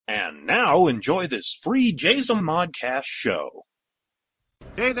And now enjoy this free Jason Modcast show.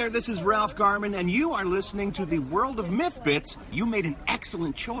 Hey there, this is Ralph Garman, and you are listening to the World of Myth Bits. You made an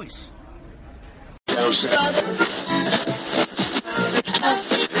excellent choice.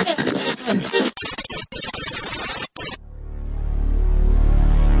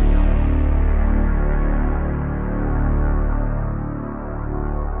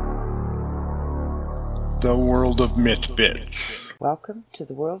 The World of Myth Bits. Welcome to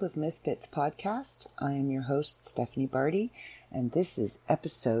the World of Myth Bits podcast. I am your host, Stephanie Barty, and this is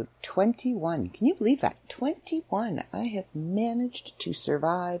episode 21. Can you believe that? 21. I have managed to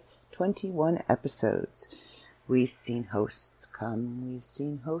survive 21 episodes. We've seen hosts come, we've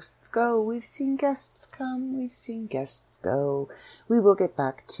seen hosts go, we've seen guests come, we've seen guests go. We will get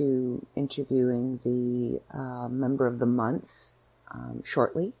back to interviewing the member of the months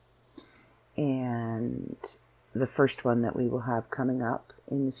shortly. And the first one that we will have coming up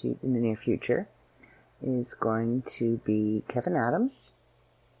in the near future is going to be Kevin Adams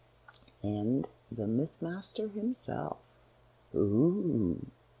and the Mythmaster himself. Ooh.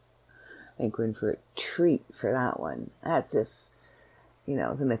 I think we're in for a treat for that one. That's if, the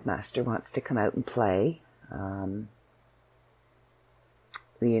Mythmaster wants to come out and play. The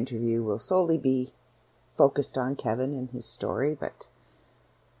interview will solely be focused on Kevin and his story, but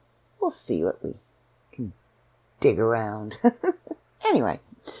we'll see what we can dig around. Anyway,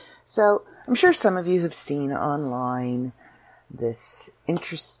 so I'm sure some of you have seen online this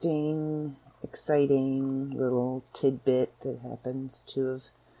interesting, exciting little tidbit that happens to have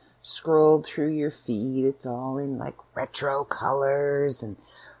scrolled through your feed. It's all in like retro colors and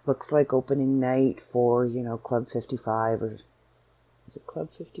looks like opening night for, Club 55 or is it Club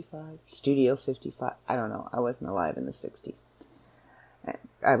 55? Studio 55? I don't know. I wasn't alive in the 60s.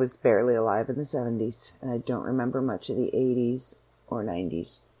 I was barely alive in the 70s, and I don't remember much of the 80s or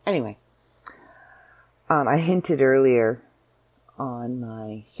 90s. Anyway, I hinted earlier on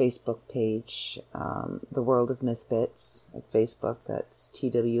my Facebook page, The World of Myth Bits, at Facebook, that's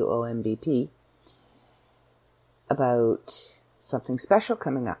TWOMBP, about something special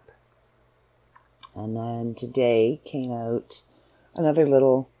coming up. And then today came out another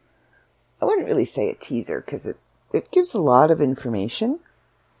little, I wouldn't really say a teaser, because it gives a lot of information,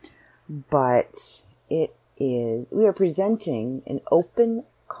 but we are presenting an open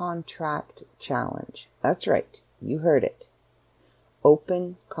contract challenge. That's right. You heard it.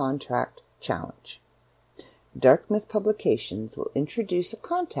 Open contract challenge. Dark Myth Publications will introduce a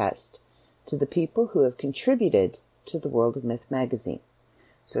contest to the people who have contributed to the World of Myth magazine.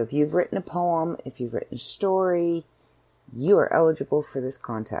 So if you've written a poem, if you've written a story, you are eligible for this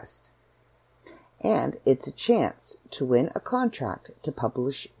contest. And it's a chance to win a contract to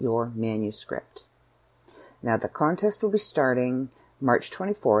publish your manuscript. Now, the contest will be starting March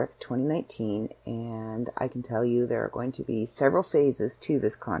 24th, 2019, and I can tell you there are going to be several phases to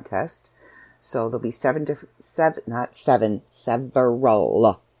this contest. So there'll be several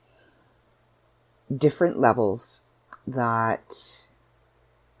different levels that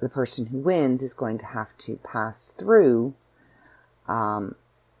the person who wins is going to have to pass through,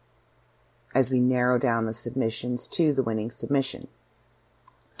 as we narrow down the submissions to the winning submission.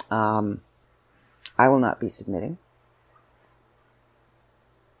 I will not be submitting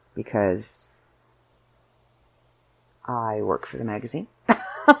because I work for the magazine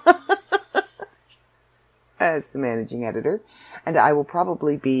as the managing editor, and I will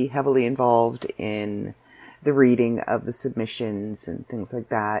probably be heavily involved in the reading of the submissions and things like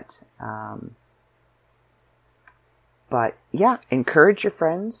that. But yeah, encourage your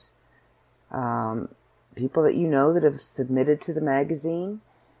friends. People that you know that have submitted to the magazine,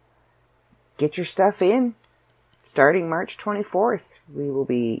 get your stuff in. Starting March 24th, we will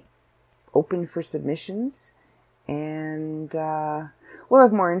be open for submissions, and we'll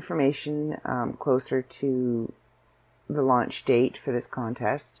have more information closer to the launch date for this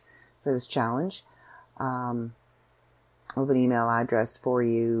contest, for this challenge. I'll have an email address for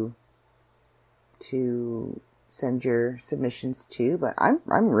you to send your submissions to, but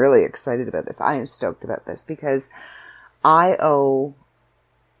I'm really excited about this. I am stoked about this because I owe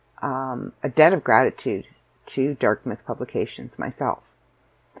a debt of gratitude to Dark Myth Publications myself,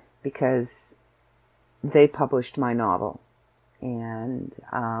 because they published my novel, and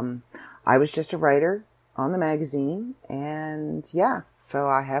I was just a writer on the magazine, and so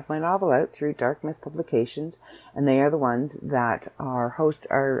I have my novel out through Dark Myth Publications, and they are the ones that are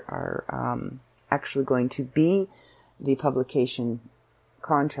actually going to be the publication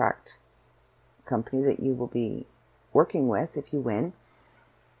contract company that you will be working with if you win.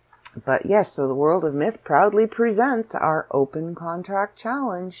 But yes, so the World of Myth proudly presents our Open Contract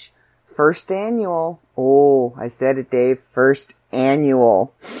Challenge. First annual. Oh, I said it, Dave. First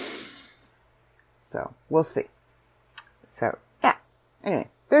annual. So, we'll see. So, yeah. Anyway,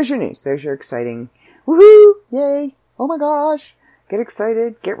 there's your news. There's your exciting. Woohoo! Yay! Oh my gosh! Get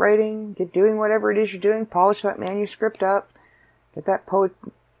excited. Get writing. Get doing whatever it is you're doing. Polish that manuscript up. Get that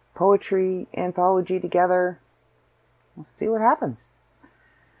poetry anthology together. We'll see what happens.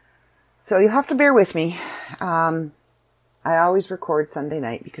 So you'll have to bear with me. I always record Sunday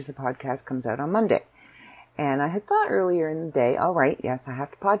night because the podcast comes out on Monday. And I had thought earlier in the day, all right, yes, I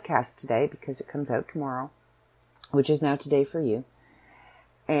have to podcast today because it comes out tomorrow, which is now today for you.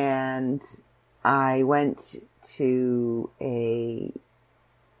 And I went to a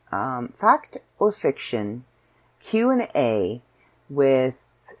fact or fiction Q&A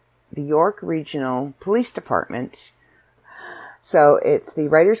with the York Regional Police Department. So it's the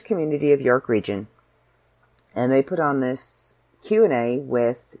writers community of York Region, and they put on this Q&A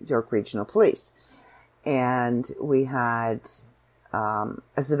with York Regional Police. And we had a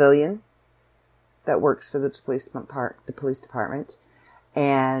civilian that works for the police department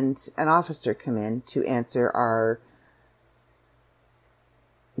and an officer come in to answer our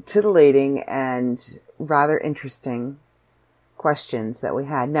titillating and rather interesting questions that we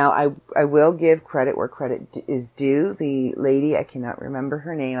had. Now, I will give credit where credit is due. The lady, I cannot remember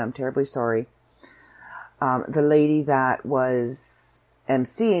her name. I'm terribly sorry. The lady that was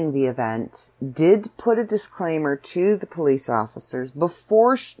emceeing the event did put a disclaimer to the police officers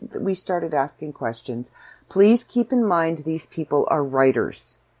before we started asking questions. Please keep in mind these people are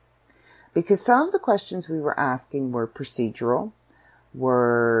writers. Because some of the questions we were asking were procedural,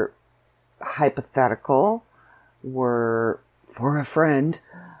 were hypothetical, were for a friend,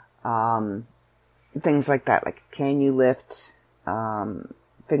 things like that. Like, can you lift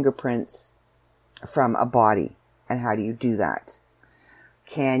fingerprints from a body? And how do you do that?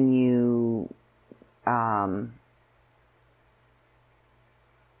 Can you,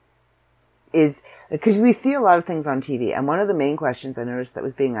 because we see a lot of things on TV, and one of the main questions I noticed that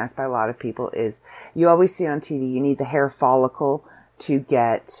was being asked by a lot of people is, you always see on TV, you need the hair follicle to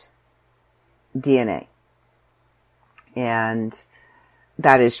get DNA. And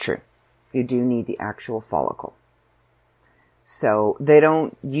that is true. You do need the actual follicle. So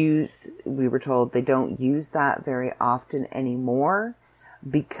we were told they don't use that very often anymore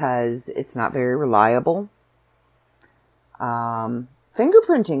because it's not very reliable.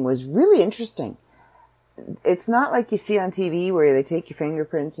 Fingerprinting was really interesting. It's not like you see on TV where they take your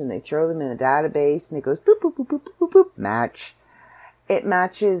fingerprints and they throw them in a database and it goes boop, boop, boop, boop, boop, boop, match. It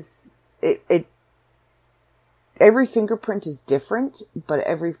matches, every fingerprint is different, but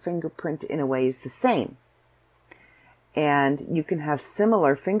every fingerprint in a way is the same. And you can have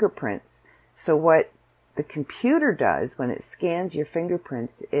similar fingerprints. So what the computer does when it scans your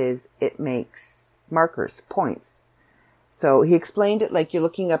fingerprints is it makes markers, points. So he explained it like you're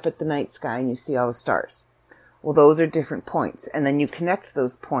looking up at the night sky and you see all the stars. Well, those are different points. And then you connect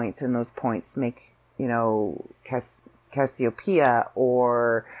those points, and those points make, Cassiopeia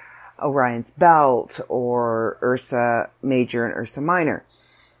or Orion's Belt or Ursa Major and Ursa Minor.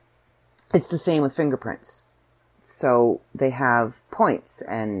 It's the same with fingerprints. So they have points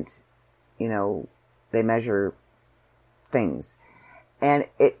and, they measure things. And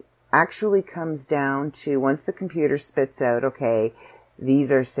it actually comes down to, once the computer spits out, okay,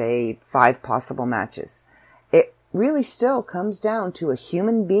 these are, say, 5 possible matches. It really still comes down to a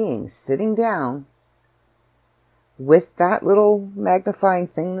human being sitting down with that little magnifying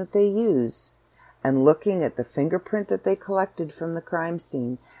thing that they use and looking at the fingerprint that they collected from the crime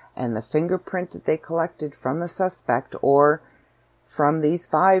scene and the fingerprint that they collected from the suspect or from these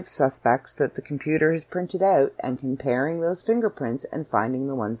 5 suspects that the computer has printed out, and comparing those fingerprints and finding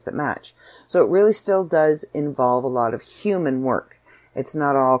the ones that match. So it really still does involve a lot of human work. It's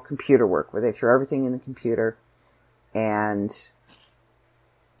not all computer work where they throw everything in the computer and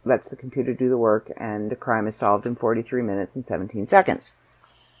lets the computer do the work and the crime is solved in 43 minutes and 17 seconds.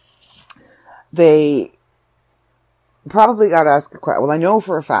 They probably got asked a question. Well, I know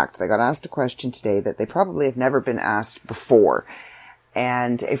for a fact they got asked a question today that they probably have never been asked before.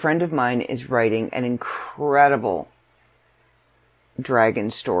 And a friend of mine is writing an incredible dragon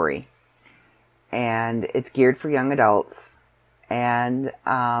story. And it's geared for young adults. And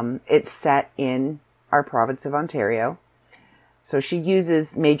it's set in our province of Ontario. So she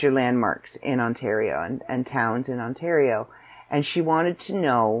uses major landmarks in Ontario and towns in Ontario. And she wanted to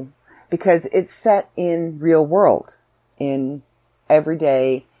know, because it's set in real world, in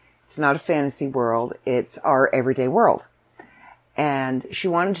everyday, it's not a fantasy world, it's our everyday world. And she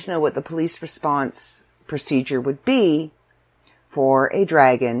wanted to know what the police response procedure would be for a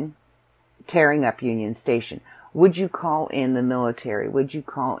dragon tearing up Union Station. Would you call in the military? Would you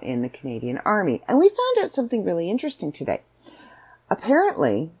call in the Canadian Army? And we found out something really interesting today.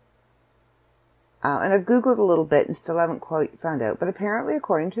 Apparently, and I've Googled a little bit and still haven't quite found out, but apparently,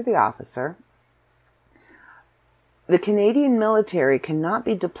 according to the officer, the Canadian military cannot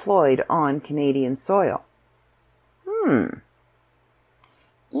be deployed on Canadian soil.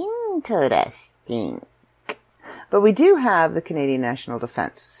 Interesting. But we do have the Canadian National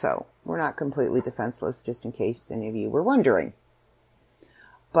Defence, so we're not completely defenseless, just in case any of you were wondering.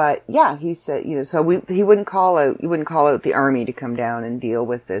 But yeah, he said, so he wouldn't call out the army to come down and deal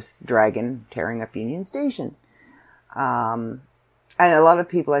with this dragon tearing up Union Station. And a lot of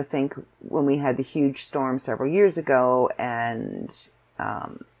people, I think, when we had the huge storm several years ago, and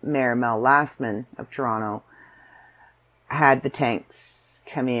Mayor Mel Lastman of Toronto had the tanks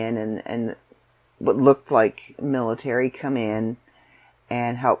come in and what looked like military come in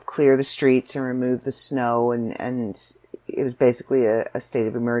and help clear the streets and remove the snow, and it was basically a state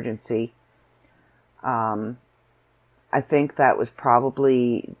of emergency. I think that was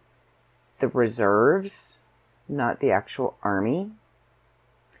probably the reserves, not the actual army,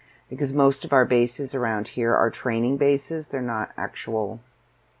 because most of our bases around here are training bases. They're not actual.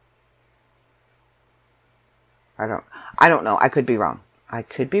 I don't know. I could be wrong.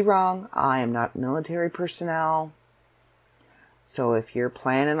 I am not military personnel. So if you're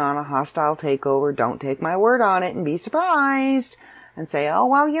planning on a hostile takeover, don't take my word on it and be surprised and say, oh,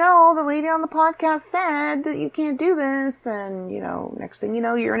 well, the lady on the podcast said that you can't do this. And, next thing you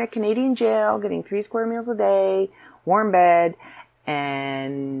know, you're in a Canadian jail getting 3 square meals a day, warm bed,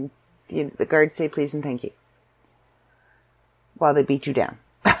 and the guards say please and thank you while they beat you down.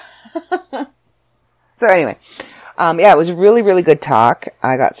 So anyway, it was a really, really good talk.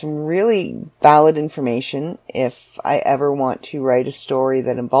 I got some really valid information if I ever want to write a story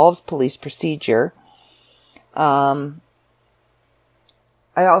that involves police procedure. I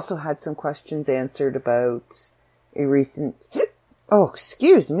also had some questions answered about a recent... Oh,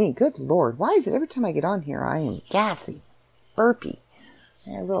 excuse me. Good Lord. Why is it every time I get on here, I am gassy, burpy.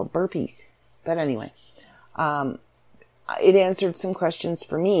 I have little burpees. But anyway, it answered some questions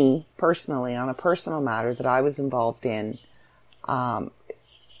for me personally on a personal matter that I was involved in. Okay,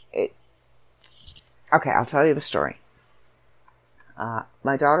 I'll tell you the story.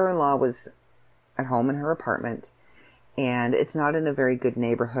 My daughter-in-law was at home in her apartment, and it's not in a very good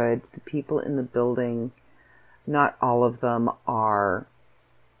neighborhood. The people in the building, not all of them are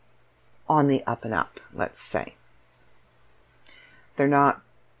on the up and up, let's say. They're not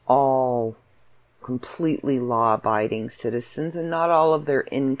all completely law-abiding citizens, and not all of their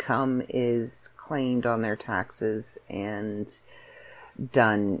income is claimed on their taxes and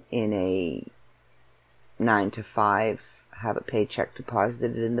done in a 9 to 5, have a paycheck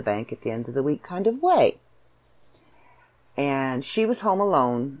deposited in the bank at the end of the week kind of way. And she was home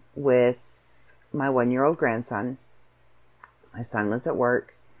alone with my 1-year-old grandson. My son was at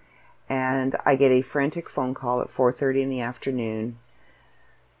work, and I get a frantic phone call at 4:30 in the afternoon.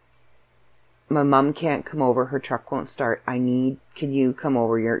 My mom can't come over. Her truck won't start. Can you come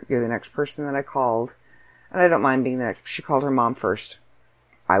over? You're the next person that I called. And I don't mind being the next. She called her mom first.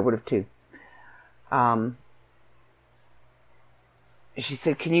 I would have too. She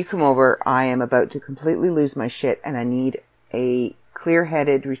said, can you come over? I am about to completely lose my shit, and I need a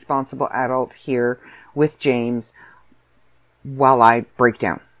clear-headed, responsible adult here with James while I break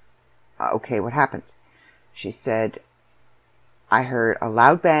down. Okay, what happened? She said, I heard a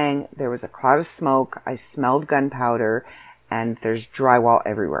loud bang, there was a cloud of smoke, I smelled gunpowder, and there's drywall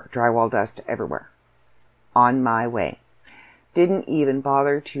everywhere, drywall dust everywhere. On my way. Didn't even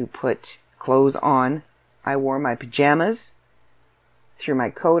bother to put clothes on. I wore my pajamas, threw my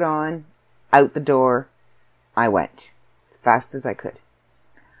coat on, out the door, I went. As fast as I could.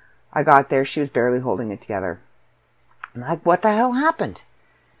 I got there, she was barely holding it together. I'm like, what the hell happened?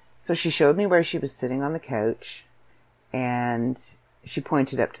 So she showed me where she was sitting on the couch, and she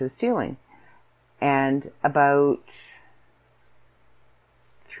pointed up to the ceiling. And about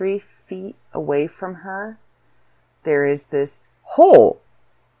 3 feet away from her, there is this hole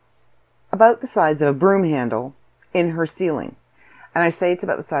about the size of a broom handle in her ceiling. And I say it's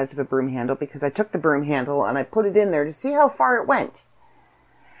about the size of a broom handle because I took the broom handle and I put it in there to see how far it went.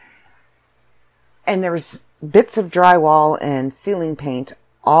 And there was bits of drywall and ceiling paint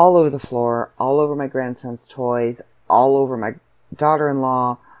all over the floor, all over my grandson's toys, all over my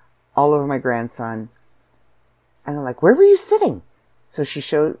daughter-in-law, all over my grandson. And I'm like, where were you sitting? So she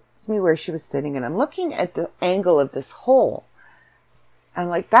shows me where she was sitting, and I'm looking at the angle of this hole. And I'm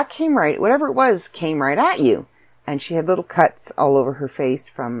like, that came right, whatever it was, came right at you. And she had little cuts all over her face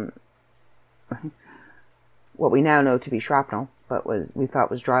from what we now know to be shrapnel, but we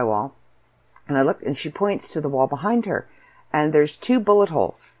thought was drywall. And I looked, and she points to the wall behind her, and there's 2 bullet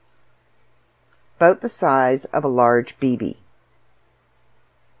holes, about the size of a large BB,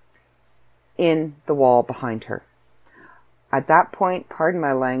 in the wall behind her. At that point, pardon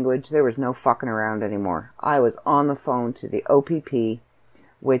my language, there was no fucking around anymore. I was on the phone to the OPP,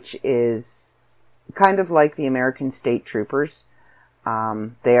 which is kind of like the American State Troopers.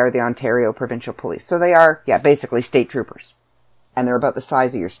 They are the Ontario Provincial Police. So they are, basically state troopers. And they're about the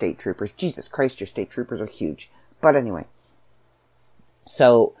size of your state troopers. Jesus Christ, your state troopers are huge. But anyway.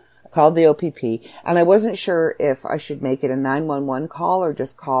 So I called the OPP, and I wasn't sure if I should make it a 911 call or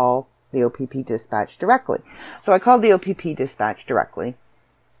just call the OPP dispatch directly. So I called the OPP dispatch directly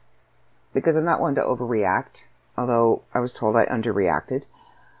because I'm not one to overreact, although I was told I underreacted.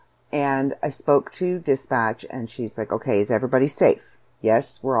 And I spoke to dispatch, and she's like, okay, is everybody safe?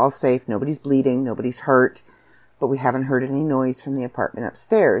 Yes, we're all safe. Nobody's bleeding. Nobody's hurt. But we haven't heard any noise from the apartment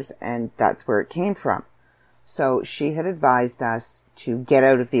upstairs, and that's where it came from. So she had advised us to get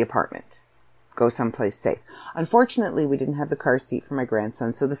out of the apartment, go someplace safe. Unfortunately, we didn't have the car seat for my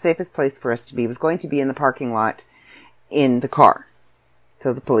grandson, so the safest place for us to be was going to be in the parking lot in the car.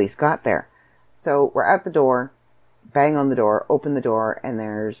 So the police got there. So we're at the door, bang on the door, open the door, and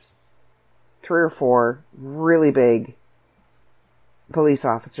there's 3 or 4 really big police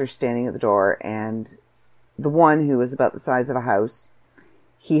officers standing at the door, and the one who was about the size of a house,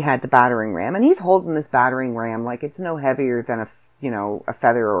 he had the battering ram, and he's holding this battering ram like it's no heavier than a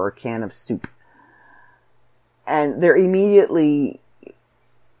feather or a can of soup. And they're immediately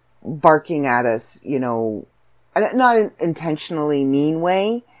barking at us, not an intentionally mean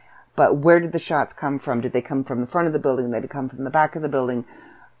way, but where did the shots come from? Did they come from the front of the building? Did they come from the back of the building?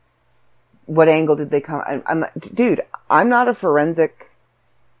 What angle did they come? Dude, I'm not a forensic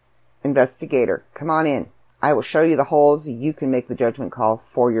investigator. Come on in. I will show you the holes. You can make the judgment call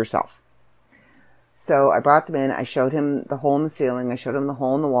for yourself. So I brought them in. I showed him the hole in the ceiling. I showed him the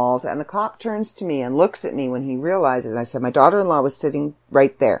hole in the walls. And the cop turns to me and looks at me when he realizes. I said, my daughter-in-law was sitting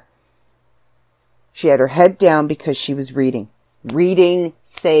right there. She had her head down because she was reading. Reading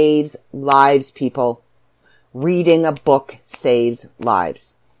saves lives, people. Reading a book saves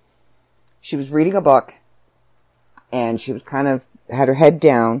lives. She was reading a book, and she was had her head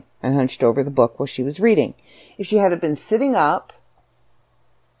down and hunched over the book while she was reading. If she had been sitting up,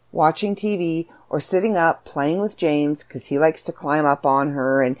 watching TV, or sitting up playing with James, because he likes to climb up on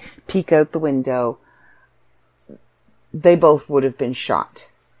her and peek out the window, they both would have been shot.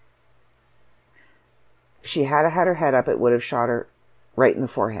 If she had her head up, it would have shot her right in the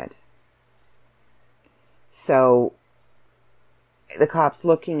forehead. So the cop's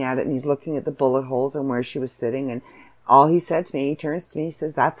looking at it, and he's looking at the bullet holes and where she was sitting, and all he said to me, he turns to me, he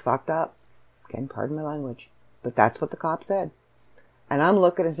says, that's fucked up. Again, pardon my language, but that's what the cop said. And I'm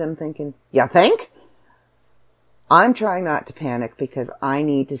looking at him thinking, you think? I'm trying not to panic because I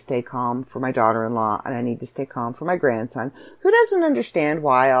need to stay calm for my daughter-in-law, and I need to stay calm for my grandson, who doesn't understand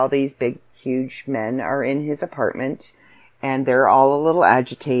why all these big, huge men are in his apartment, and they're all a little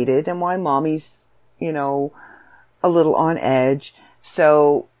agitated, and why mommy's, a little on edge.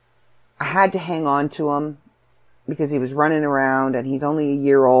 So I had to hang on to him because he was running around, and he's only a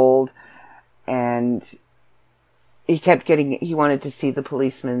year old, and he wanted to see the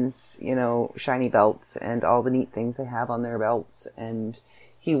policemen's, shiny belts and all the neat things they have on their belts, and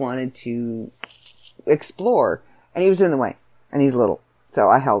he wanted to explore, and he was in the way, and he's little, so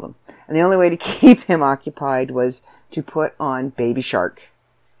I held him. And the only way to keep him occupied was to put on Baby Shark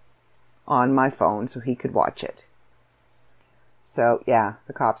on my phone so he could watch it. So, yeah,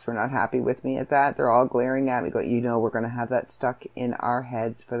 the cops were not happy with me at that. They're all glaring at me, going, we're going to have that stuck in our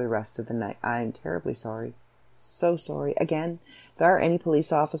heads for the rest of the night. I'm terribly sorry. So sorry. Again, if there are any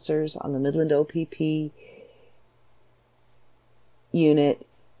police officers on the Midland OPP unit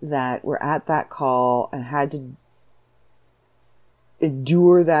that were at that call and had to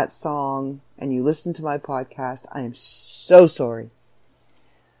endure that song, and you listen to my podcast, I am so sorry.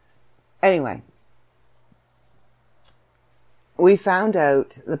 Anyway, we found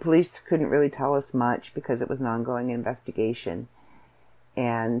out the police couldn't really tell us much because it was an ongoing investigation.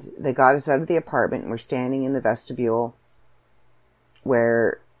 And they got us out of the apartment, and we're standing in the vestibule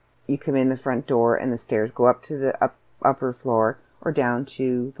where you come in the front door and the stairs go up to the upper floor or down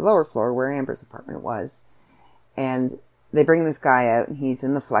to the lower floor where Amber's apartment was. And they bring this guy out, and he's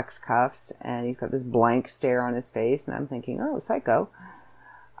in the flex cuffs, and he's got this blank stare on his face, and I'm thinking, oh, psycho.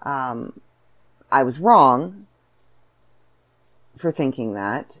 I was wrong. for thinking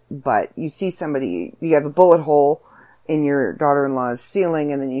that, but you see somebody, you have a bullet hole in your daughter-in-law's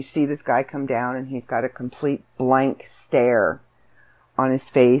ceiling, and then you see this guy come down and he's got a complete blank stare on his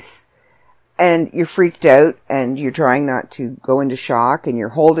face, and you're freaked out and you're trying not to go into shock, and you're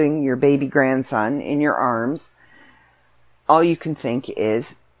holding your baby grandson in your arms. All you can think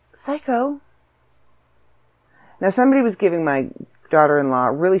is, psycho. Now, somebody was giving my daughter-in-law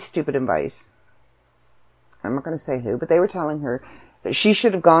really stupid advice. I'm not going to say who, but they were telling her that she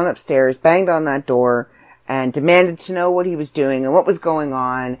should have gone upstairs, banged on that door, and demanded to know what he was doing and what was going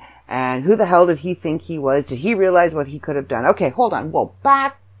on, and who the hell did he think he was? Did he realize what he could have done? Okay, hold on. Well,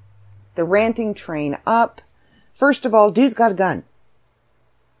 back the ranting train up. First of all, dude's got a gun.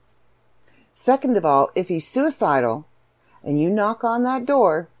 Second of all, if he's suicidal and you knock on that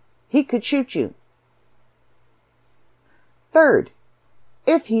door, he could shoot you. Third,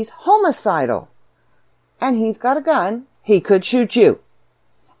 if he's homicidal and he's got a gun, he could shoot you.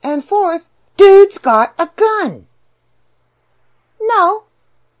 And fourth, dude's got a gun. No.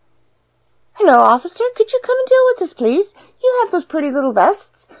 Hello, officer. Could you come and deal with this, please? You have those pretty little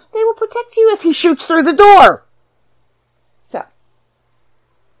vests. They will protect you if he shoots through the door. So,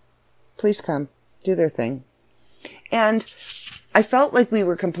 please come. Do their thing. And I felt like we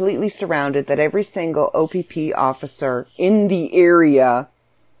were completely surrounded, that every single OPP officer in the area,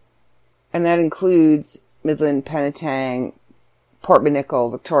 and that includes Midland, Penetang, Port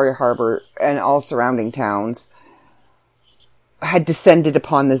Manickle, Victoria Harbour, and all surrounding towns, had descended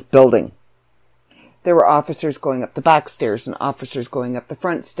upon this building. There were officers going up the back stairs and officers going up the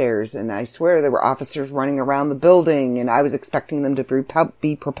front stairs, and I swear there were officers running around the building, and I was expecting them to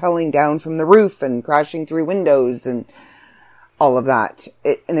be propelling down from the roof and crashing through windows and all of that.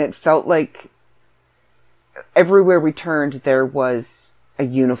 And it felt like everywhere we turned there was a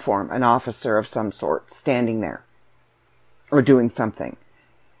uniform, an officer of some sort standing there or doing something.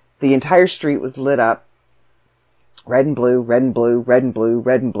 The entire street was lit up. Red and blue, red and blue, red and blue,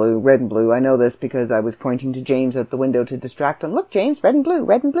 red and blue, red and blue. I know this because I was pointing to James out the window to distract him. Look, James, red and blue,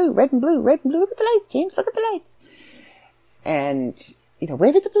 red and blue, red and blue, red and blue. Look at the lights, James, look at the lights. And,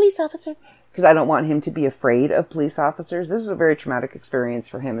 wave at the police officer. Because I don't want him to be afraid of police officers. This was a very traumatic experience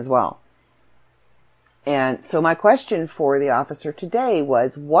for him as well. And so my question for the officer today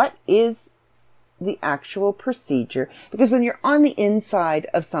was, what is the actual procedure? Because when you're on the inside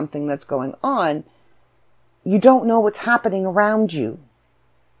of something that's going on, you don't know what's happening around you.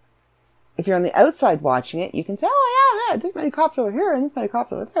 If you're on the outside watching it, you can say, oh yeah, this many cops over here and this many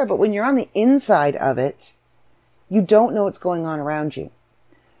cops over there. But when you're on the inside of it, you don't know what's going on around you.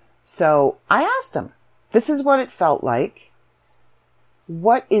 So I asked him, this is what it felt like.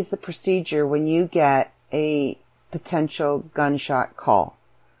 What is the procedure when you get a potential gunshot call?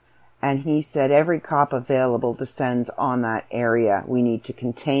 And he said, every cop available descends on that area. We need to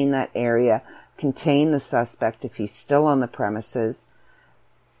contain that area, contain the suspect if he's still on the premises,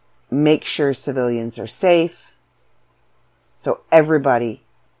 make sure civilians are safe. So everybody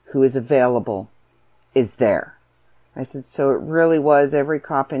who is available is there. I said, so it really was every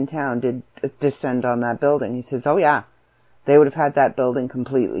cop in town did descend on that building? He says, oh yeah, they would have had that building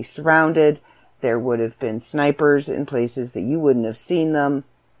completely surrounded. There would have been snipers in places that you wouldn't have seen them,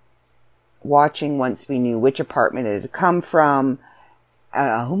 watching once we knew which apartment it had come from.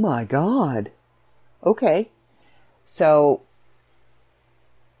 Oh my God. Okay. So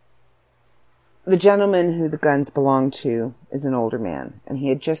the gentleman who the guns belonged to is an older man, and he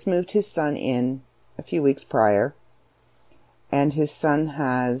had just moved his son in a few weeks prior, and his son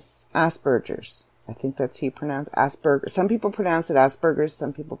has Asperger's. I think that's how you pronounce Asperger. Some people pronounce it Asperger's,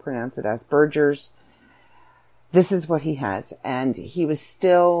 some people pronounce it Asperger's. This is what he has, and he was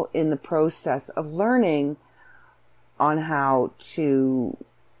still in the process of learning on how to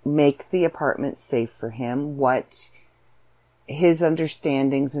make the apartment safe for him, what his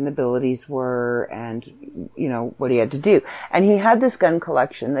understandings and abilities were, and, what he had to do. And he had this gun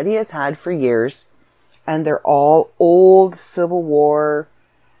collection that he has had for years, and they're all old Civil War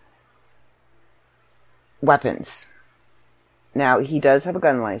weapons. Now, he does have a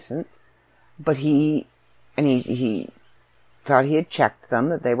gun license, but he thought he had checked them,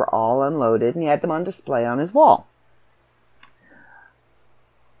 that they were all unloaded, and he had them on display on his wall.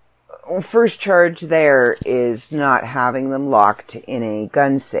 First charge there is not having them locked in a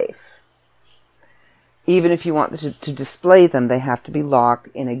gun safe. Even if you want to display them, they have to be locked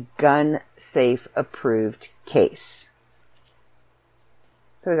in a gun safe approved case.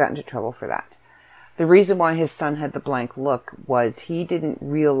 So he got into trouble for that. The reason why his son had the blank look was he didn't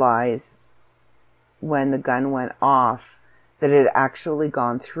realize when the gun went off that it had actually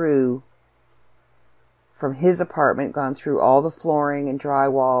gone through from his apartment, gone through all the flooring and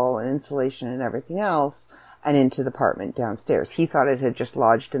drywall and insulation and everything else, and into the apartment downstairs. He thought it had just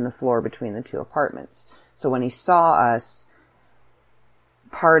lodged in the floor between the two apartments. So when he saw us,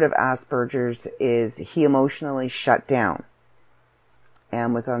 part of Asperger's is he emotionally shut down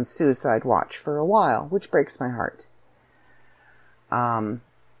and was on suicide watch for a while, which breaks my heart. None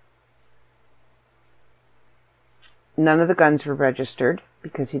of the guns were registered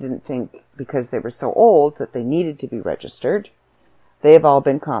because he didn't think, because they were so old, that they needed to be registered. They have all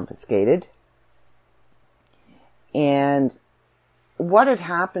been confiscated. And what had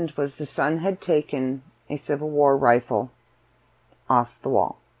happened was the son had taken a Civil War rifle off the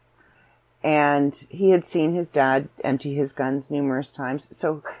wall. And he had seen his dad empty his guns numerous times.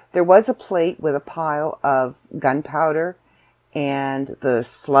 So there was a plate with a pile of gunpowder and the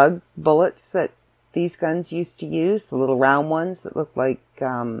slug bullets that these guns used to use, the little round ones that look like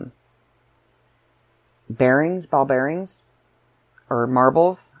bearings, ball bearings, or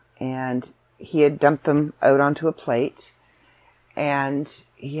marbles. And he had dumped them out onto a plate. And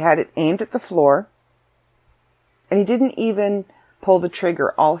he had it aimed at the floor. And he didn't even pull the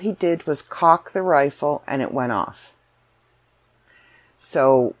trigger. All he did was cock the rifle and it went off.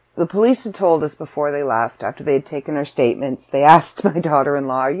 So the police had told us before they left, after they had taken our statements, they asked my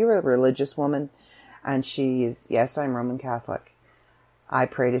daughter-in-law, "Are you a religious woman?" And she is, "Yes, I'm Roman Catholic. I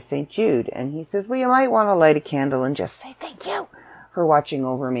pray to St. Jude." And he says, "Well, you might want to light a candle and just say thank you for watching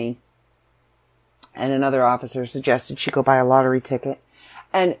over me." And another officer suggested she go buy a lottery ticket.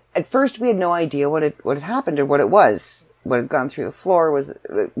 And at first we had no idea what had happened or what it was. What had gone through the floor was,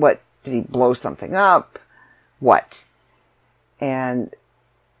 what, did he blow something up? What? And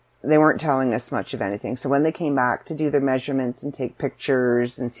they weren't telling us much of anything. So when they came back to do their measurements and take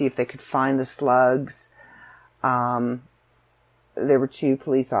pictures and see if they could find the slugs, there were two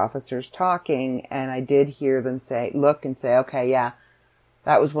police officers talking, and I did hear them look and say, "Okay, yeah,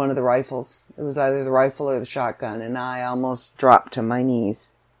 that was one of the rifles. It was either the rifle or the shotgun." And I almost dropped to my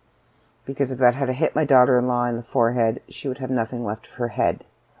knees, because if that had hit my daughter-in-law in the forehead, she would have nothing left of her head.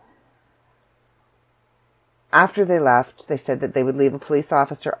 After they left, they said that they would leave a police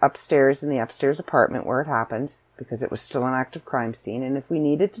officer upstairs in the upstairs apartment where it happened, because it was still an active crime scene, and if we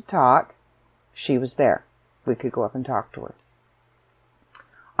needed to talk, she was there. We could go up and talk to her.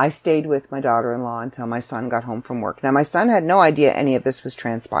 I stayed with my daughter-in-law until my son got home from work. Now, my son had no idea any of this was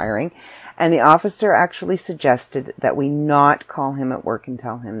transpiring, and the officer actually suggested that we not call him at work and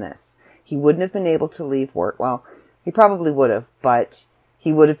tell him this. He wouldn't have been able to leave work. Well, he probably would have, but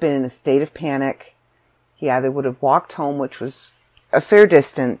he would have been in a state of panic. He either would have walked home, which was a fair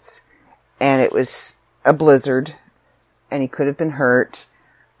distance, and it was a blizzard, and he could have been hurt.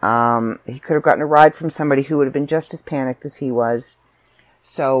 He could have gotten a ride from somebody who would have been just as panicked as he was.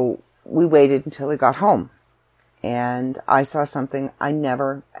 So we waited until he got home. And I saw something I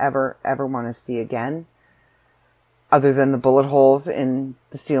never, ever, ever want to see again, other than the bullet holes in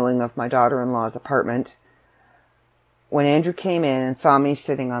the ceiling of my daughter-in-law's apartment. When Andrew came in and saw me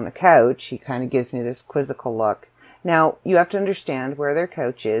sitting on the couch, he kind of gives me this quizzical look. Now, you have to understand where their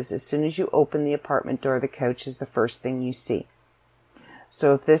couch is. As soon as you open the apartment door, the couch is the first thing you see.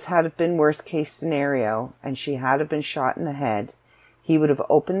 So if this had been worst case scenario and she had been shot in the head, he would have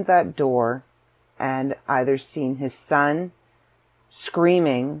opened that door and either seen his son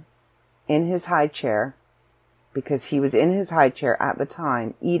screaming in his high chair, because he was in his high chair at the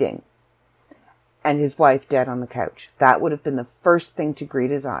time eating, and his wife dead on the couch. That would have been the first thing to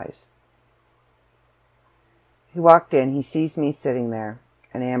greet his eyes. He walked in, he sees me sitting there,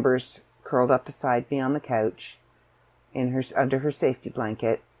 and Amber's curled up beside me on the couch under her safety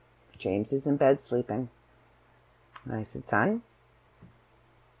blanket. James is in bed sleeping. And I said, "Son,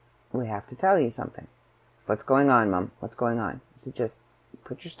 we have to tell you something." "What's going on, Mom? What's going on?" I said, "Just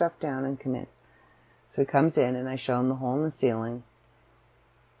put your stuff down and come in." So he comes in, and I show him the hole in the ceiling.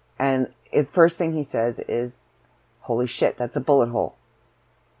 And the first thing he says is, "Holy shit, that's a bullet hole."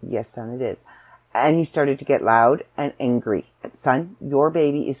 "Yes, son, it is." And he started to get loud and angry. "Son, your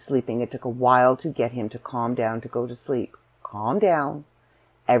baby is sleeping. It took a while to get him to calm down, to go to sleep. Calm down.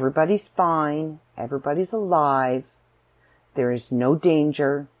 Everybody's fine. Everybody's alive. There is no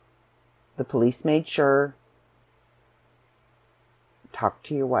danger. The police made sure. Talk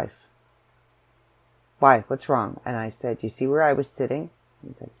to your wife." "Why? What's wrong?" And I said, "You see where I was sitting?"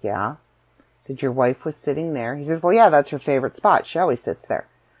 He said, "Yeah." I said, "Your wife was sitting there." He says, "Well, yeah, that's her favorite spot. She always sits there."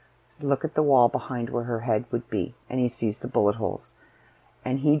 I said, "Look at the wall behind where her head would be." And he sees the bullet holes.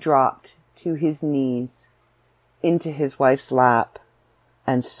 And he dropped to his knees into his wife's lap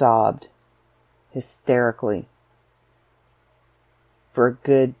and sobbed hysterically for a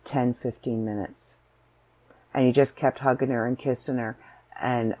good 10-15 minutes. And he just kept hugging her and kissing her.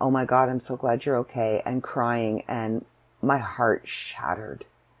 And, oh my God, I'm so glad you're okay. And crying. And my heart shattered.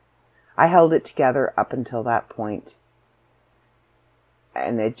 I held it together up until that point.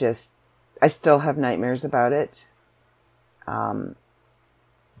 And I still have nightmares about it.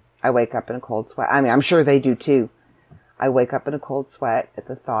 I wake up in a cold sweat. I mean, I'm sure they do too. I wake up in a cold sweat at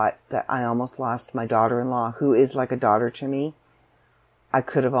the thought that I almost lost my daughter-in-law, who is like a daughter to me. I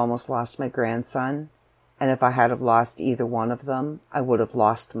could have almost lost my grandson. And if I had have lost either one of them, I would have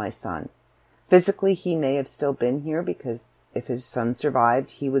lost my son. Physically, he may have still been here because if his son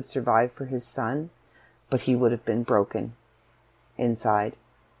survived, he would survive for his son, but he would have been broken inside.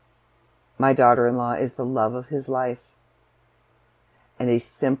 My daughter-in-law is the love of his life. And a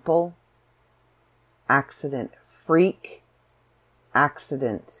simple accident, freak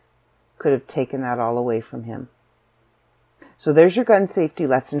accident, could have taken that all away from him. So there's your gun safety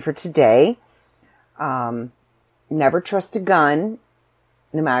lesson for today. Never trust a gun,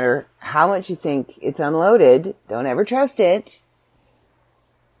 no matter how much you think it's unloaded. Don't ever trust it.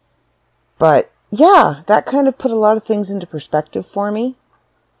 But yeah, that kind of put a lot of things into perspective for me.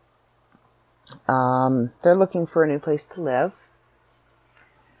 They're looking for a new place to live.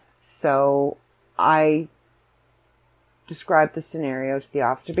 So I described the scenario to the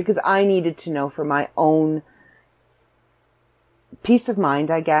officer because I needed to know for my own peace of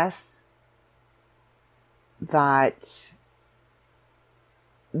mind, I guess, that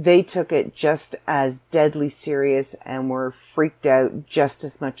they took it just as deadly serious and were freaked out just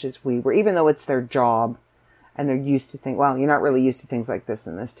as much as we were, even though it's their job and they're used to things. Well, you're not really used to things like this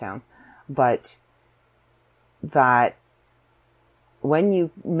in this town, but that when you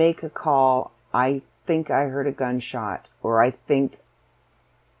make a call, I think I heard a gunshot, or I think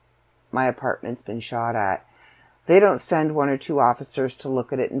my apartment's been shot at. They don't send one or two officers to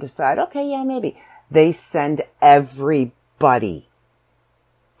look at it and decide, okay, yeah, maybe. They send everybody.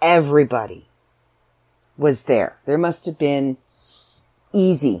 Everybody was there. There must have been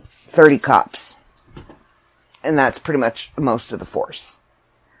easy 30 cops. And that's pretty much most of the force.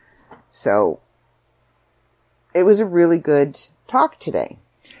 So it was a really good talk today.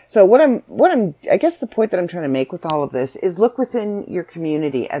 So I guess the point that I'm trying to make with all of this is look within your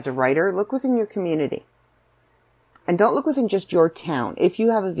community. As a writer, look within your community. And don't look within just your town. If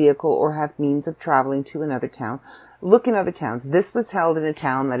you have a vehicle or have means of traveling to another town, look in other towns. This was held in a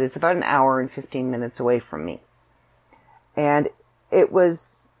town that is about an hour and 15 minutes away from me. And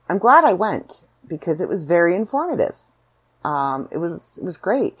I'm glad I went because it was very informative. It was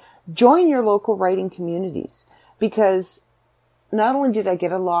great. Join your local writing communities, because not only did I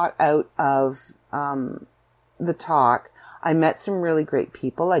get a lot out of the talk, I met some really great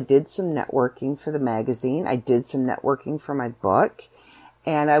people. I did some networking for the magazine. I did some networking for my book.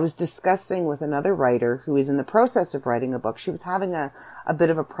 And I was discussing with another writer who is in the process of writing a book. She was having a bit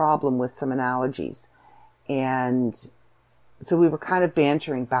of a problem with some analogies. And so we were kind of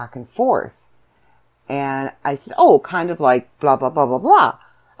bantering back and forth. And I said, oh, kind of like blah, blah, blah, blah, blah.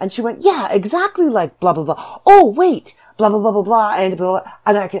 And she went, yeah, exactly like blah, blah, blah. Oh, wait, blah, blah, blah, blah, blah. And blah,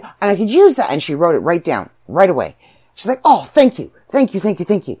 and I could use that. And she wrote it right down right away. She's like, oh, thank you. Thank you. Thank you.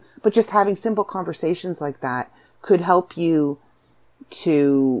 Thank you. But just having simple conversations like that could help you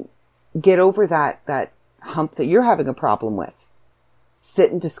to get over that hump that you're having a problem with.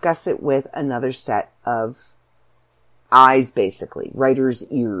 Sit and discuss it with another set of eyes, basically, writer's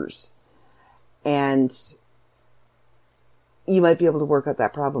ears. And you might be able to work out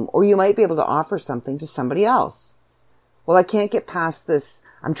that problem, or you might be able to offer something to somebody else. Well, I can't get past this.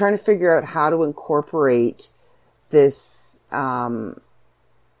 I'm trying to figure out how to incorporate this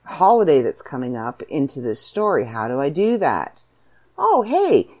holiday that's coming up into this story. How do I do that? Oh,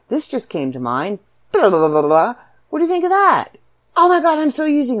 hey, this just came to mind. Blah, blah, blah, blah. What do you think of that? Oh my God, I'm so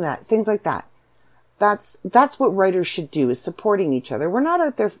using that. Things like that. That's what writers should do, is supporting each other. We're not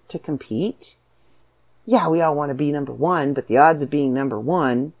out there to compete. Yeah, we all want to be number one, but the odds of being number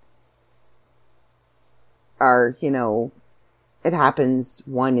one are, it happens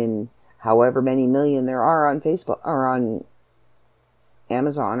 1 in however many million there are on Facebook or on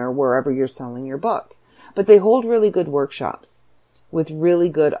Amazon or wherever you're selling your book. But they hold really good workshops with really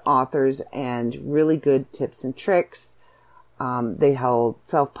good authors and really good tips and tricks. They held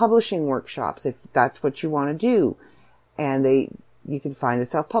self-publishing workshops if that's what you want to do. And you can find a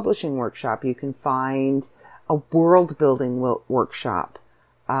self-publishing workshop. You can find a world-building workshop.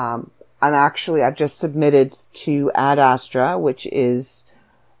 And actually, I've just submitted to Ad Astra, which is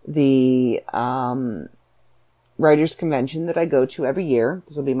the writers' convention that I go to every year.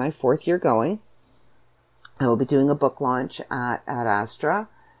 This will be my 4th year going. I will be doing a book launch at Ad Astra.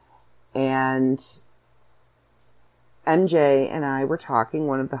 And MJ and I were talking,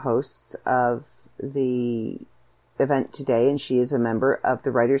 one of the hosts of the event today, and she is a member of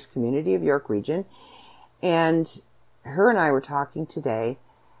the writers community of York Region. And her and I were talking today,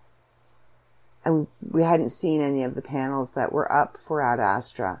 and we hadn't seen any of the panels that were up for Ad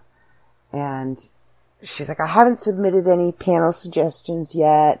Astra. And she's like, I haven't submitted any panel suggestions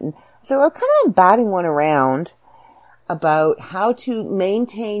yet. And so I kind of am batting one around about how to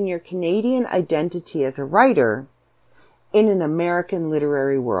maintain your Canadian identity as a writer in an American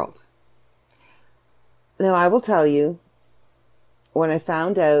literary world. Now, I will tell you, when I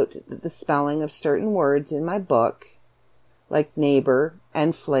found out that the spelling of certain words in my book, like neighbor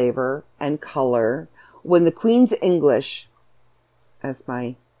and flavor and color, when the Queen's English, as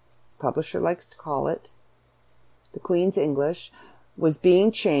my publisher likes to call it, the Queen's English, was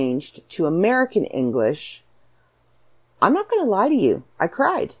being changed to American English, I'm not going to lie to you. I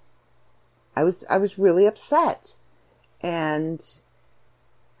cried. I was really upset and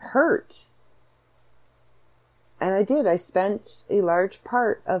hurt. And I did. I spent a large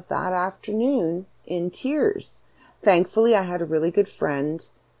part of that afternoon in tears. Thankfully, I had a really good friend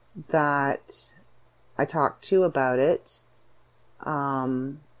that I talked to about it.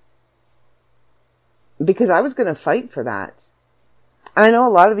 Because I was going to fight for that. And I know a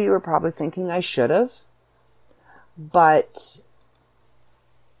lot of you are probably thinking I should have. But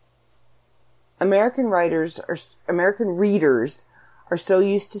American readers are so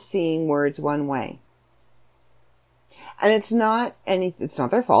used to seeing words one way. And it's not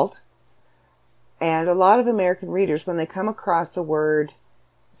their fault. And a lot of American readers, when they come across a word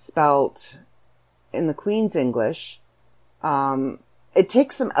spelt in the Queen's English, it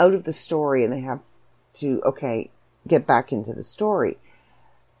takes them out of the story and they have to, get back into the story.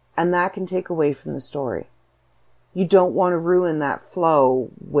 And that can take away from the story. You don't want to ruin that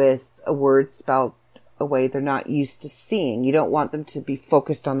flow with a word spelt a way they're not used to seeing. You don't want them to be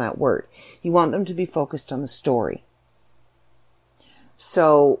focused on that word. You want them to be focused on the story.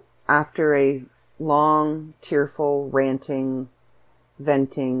 So after a long, tearful, ranting,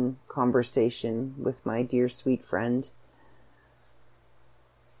 venting conversation with my dear sweet friend,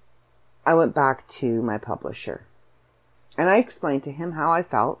 I went back to my publisher. And I explained to him how I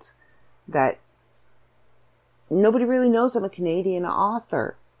felt, that nobody really knows I'm a Canadian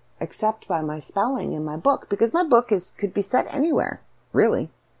author except by my spelling in my book, because my book could be set anywhere, really.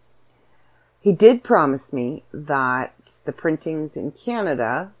 He did promise me that the printings in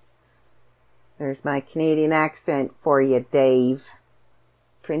Canada, there's my Canadian accent for you, Dave.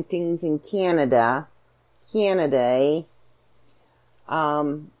 Printings in Canada,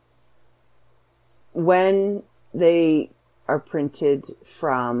 when they are printed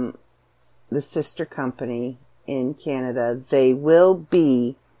from the sister company in Canada, they will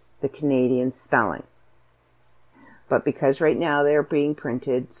be the Canadian spelling. But because right now they're being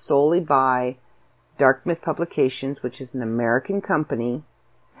printed solely by Dark Myth Publications, which is an American company,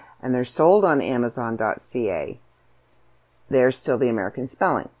 and they're sold on Amazon.ca, they're still the American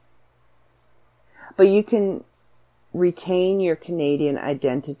spelling. But you can retain your Canadian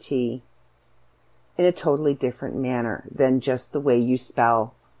identity in a totally different manner than just the way you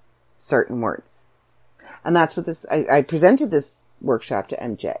spell certain words. And that's what I presented this workshop to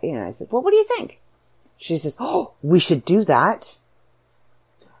MJ, and I said, well, what do you think? She says, oh, we should do that.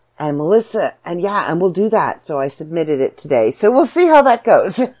 And Melissa, and we'll do that. So I submitted it today. So we'll see how that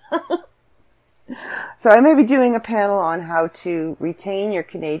goes. So I may be doing a panel on how to retain your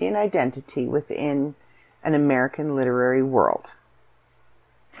Canadian identity within an American literary world.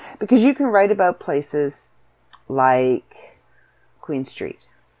 Because you can write about places like Queen Street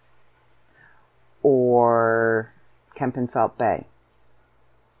or Kempenfelt Bay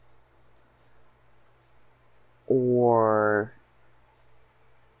or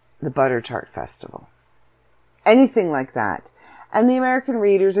the Butter Tart Festival. Anything like that. And the American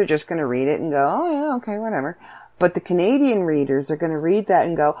readers are just going to read it and go, oh yeah, okay, whatever. But the Canadian readers are going to read that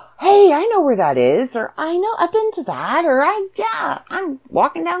and go, hey, I know where that is, or I know, I've been to that, or I'm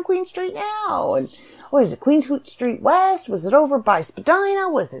walking down Queen Street now. And what is it, Queen Street West? Was it over by Spadina?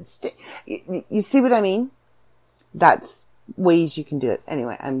 Was it, you see what I mean? That's ways you can do it.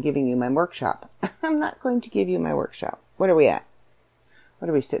 Anyway, I'm giving you my workshop. I'm not going to give you my workshop. What are we at? What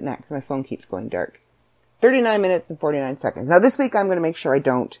are we sitting at? 'Cause my phone keeps going dark. 39 minutes and 49 seconds. Now this week I'm going to make sure I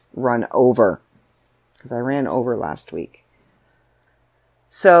don't run over, because I ran over last week.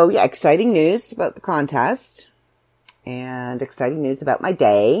 So yeah, exciting news about the contest and exciting news about my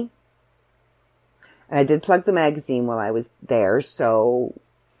day. And I did plug the magazine while I was there. So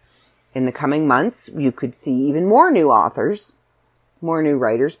in the coming months, you could see even more new authors, more new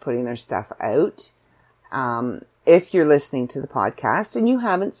writers putting their stuff out. if you're listening to the podcast and you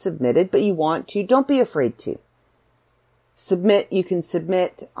haven't submitted, but you want to, don't be afraid to. Submit. You can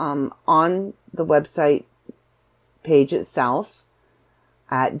submit on the website page itself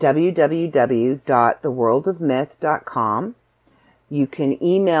at www.theworldofmyth.com. You can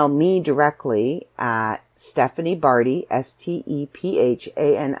email me directly at Stephanie Bardy,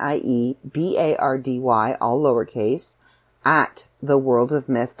 StephanieBardy, all lowercase, at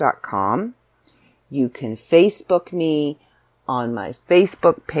theworldofmyth.com. You can Facebook me on my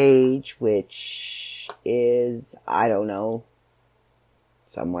Facebook page, which is, I don't know,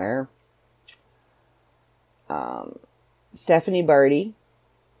 somewhere. Stephanie Bardy.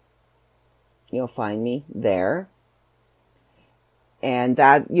 You'll find me there. And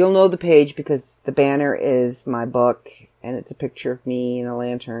that, you'll know the page because the banner is my book and it's a picture of me in a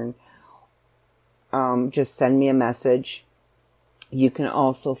lantern. Just send me a message. You can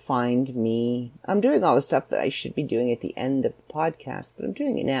also find me. I'm doing all the stuff that I should be doing at the end of the podcast, but I'm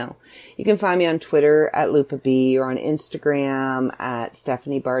doing it now. You can find me on Twitter at Lupa B or on Instagram at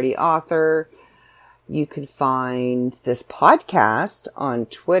Stephanie Bardy Author. You can find this podcast on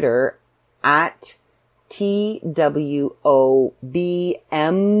Twitter at TWOBM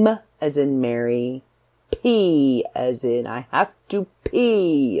as in Mary, P as in I have to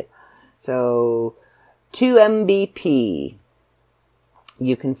pee. So 2MBP.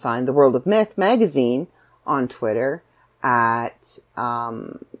 You can find the World of Myth magazine on Twitter at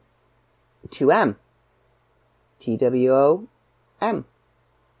 2M. TWOM. M.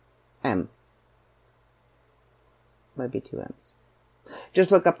 Might be 2 M's.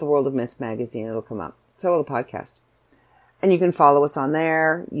 Just look up the World of Myth magazine. It'll come up. So will the podcast. And you can follow us on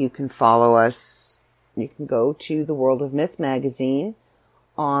there. You can follow us. You can go to the World of Myth magazine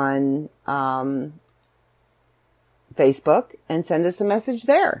on Facebook and send us a message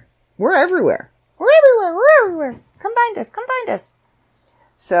there. We're everywhere. We're everywhere. Come find us.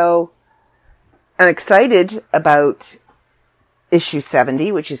 So I'm excited about issue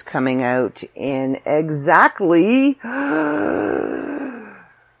 70, which is coming out in exactly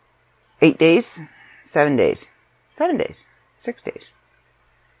 8 days, 7 days, 7 days, 6 days.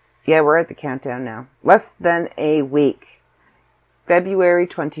 Yeah, we're at the countdown now. Less than a week. February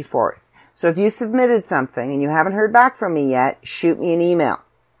 24th. So if you submitted something and you haven't heard back from me yet, shoot me an email.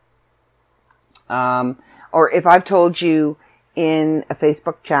 Or if I've told you in a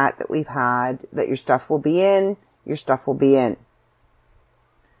Facebook chat that we've had that your stuff will be in, your stuff will be in.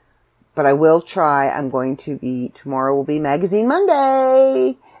 But I will try. Tomorrow will be Magazine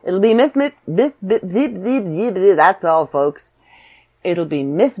Monday. It'll be Myth, that's all, folks. It'll be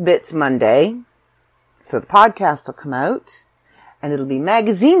Myth Bits Monday. So the podcast will come out. And it'll be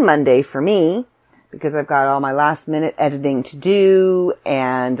Magazine Monday for me because I've got all my last minute editing to do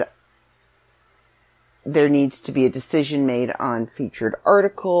and there needs to be a decision made on featured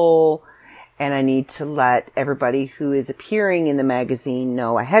article and I need to let everybody who is appearing in the magazine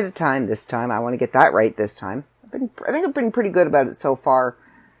know ahead of time this time. I want to get that right this time. I think I've been pretty good about it so far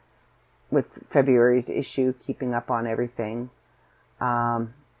with February's issue, keeping up on everything.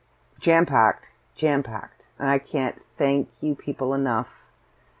 Jam-packed. And I can't thank you people enough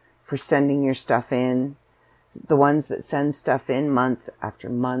for sending your stuff in. The ones that send stuff in month after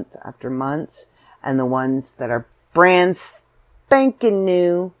month after month. And the ones that are brand spanking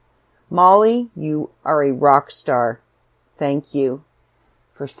new. Molly, you are a rock star. Thank you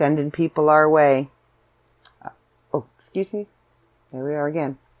for sending people our way. Excuse me. There we are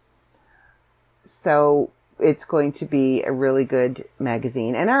again. So it's going to be a really good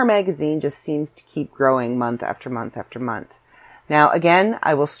magazine. And our magazine just seems to keep growing month after month after month. Now, again,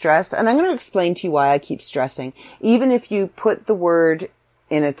 I will stress, and I'm going to explain to you why I keep stressing, even if you put the word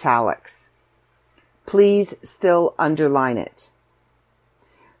in italics, please still underline it.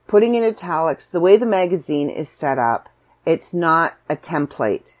 Putting in italics, the way the magazine is set up, it's not a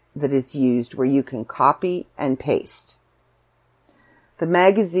template that is used where you can copy and paste. The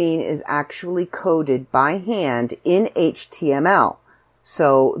magazine is actually coded by hand in HTML.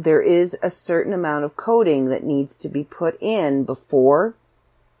 So there is a certain amount of coding that needs to be put in before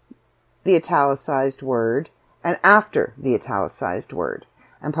the italicized word and after the italicized word.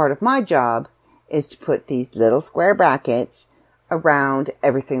 And part of my job is to put these little square brackets around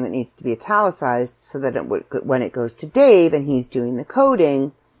everything that needs to be italicized so that when it goes to Dave and he's doing the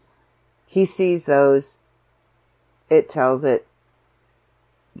coding, he sees those, it tells it,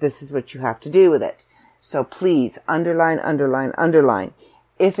 this is what you have to do with it. So please underline, underline, underline.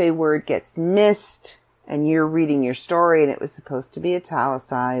 If a word gets missed and you're reading your story and it was supposed to be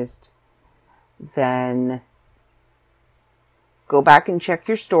italicized, then go back and check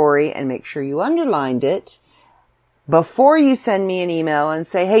your story and make sure you underlined it before you send me an email and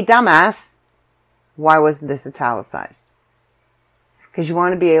say, hey, dumbass, why wasn't this italicized? Because you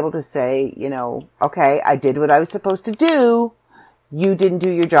want to be able to say, okay, I did what I was supposed to do. You didn't do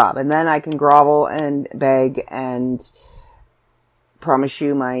your job. And then I can grovel and beg and promise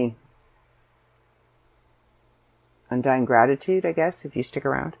you my undying gratitude, I guess, if you stick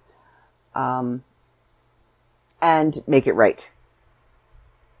around. And make it right.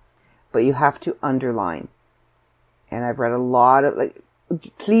 But you have to underline. And I've read a lot of,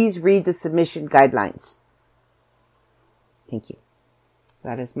 please read the submission guidelines. Thank you.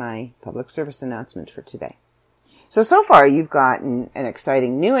 That is my public service announcement for today. So far you've gotten an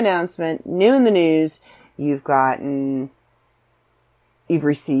exciting new announcement, new in the news. You've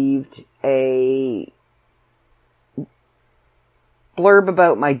received a blurb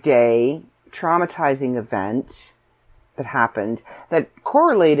about my day, traumatizing event that happened that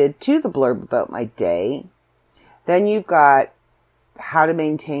correlated to the blurb about my day. Then you've got how to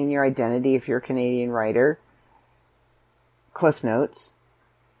maintain your identity if you're a Canadian writer, Cliff Notes.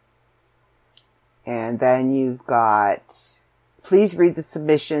 And then you've got, please read the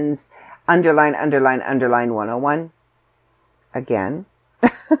submissions, underline 101. Again.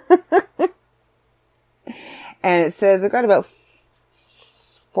 And it says I've got about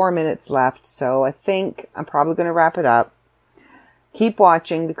 4 minutes left, so I think I'm probably going to wrap it up. Keep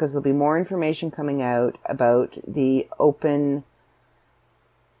watching because there'll be more information coming out about the open,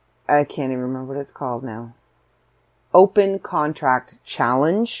 I can't even remember what it's called now. Open Contract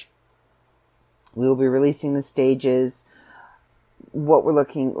Challenge. We will be releasing the stages, what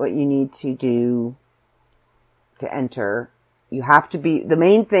you need to do to enter. The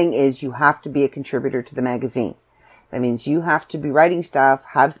main thing is you have to be a contributor to the magazine. That means you have to be writing stuff,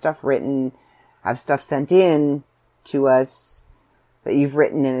 have stuff written, have stuff sent in to us that you've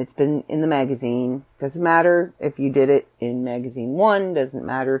written and it's been in the magazine. Doesn't matter if you did it in magazine 1, doesn't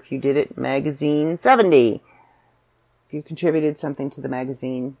matter if you did it in magazine 70. If you contributed something to the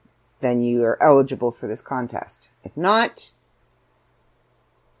magazine, then you are eligible for this contest. If not,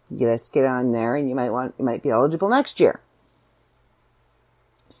 you just get on there and you might be eligible next year.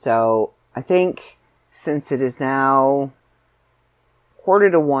 So I think since it is now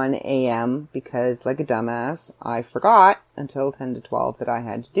 1:45 a.m., because like a dumbass, I forgot until 10 to 12 that I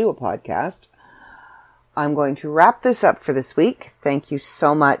had to do a podcast, I'm going to wrap this up for this week. Thank you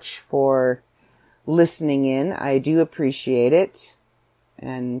so much for listening in. I do appreciate it.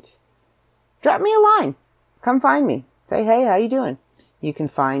 And drop me a line. Come find me. Say, hey, how you doing? You can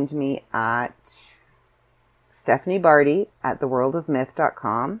find me at Stephanie Barty at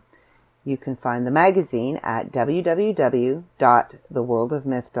theworldofmyth.com. You can find the magazine at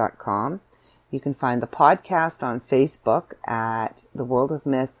www.theworldofmyth.com. You can find the podcast on Facebook at The World of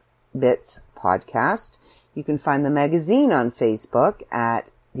Myth Bits Podcast. You can find the magazine on Facebook at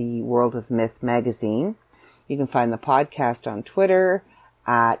The World of Myth Magazine. You can find the podcast on Twitter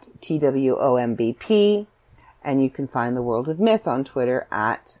at TWOMBP. And you can find The World of Myth on Twitter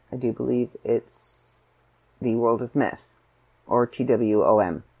at, I do believe it's The World of Myth or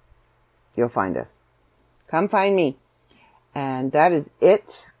TWOM. You'll find us. Come find me. And that is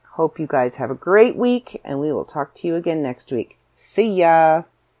it. Hope you guys have a great week, and we will talk to you again next week. See ya!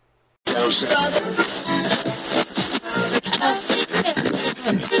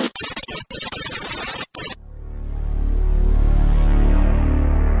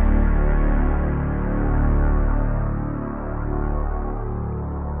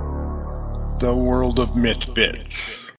 The World of Myth Bits.